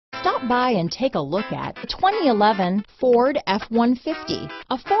Stop by and take a look at the 2011 Ford F-150.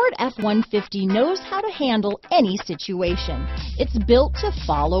 A Ford F-150 knows how to handle any situation. It's built to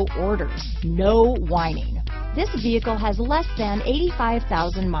follow orders, no whining. This vehicle has less than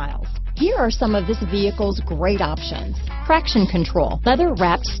 85,000 miles. Here are some of this vehicle's great options: traction control,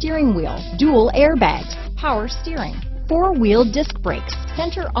 leather-wrapped steering wheel, dual airbags, power steering, four-wheel disc brakes,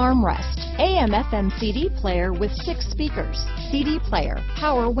 center armrest, AM/FM CD player with 6 speakers, CD player,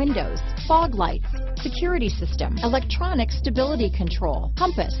 power windows, fog lights, security system, electronic stability control,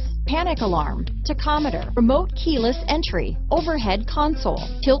 compass, panic alarm, tachometer, remote keyless entry, overhead console,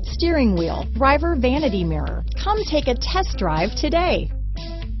 tilt steering wheel, driver vanity mirror. Come take a test drive today.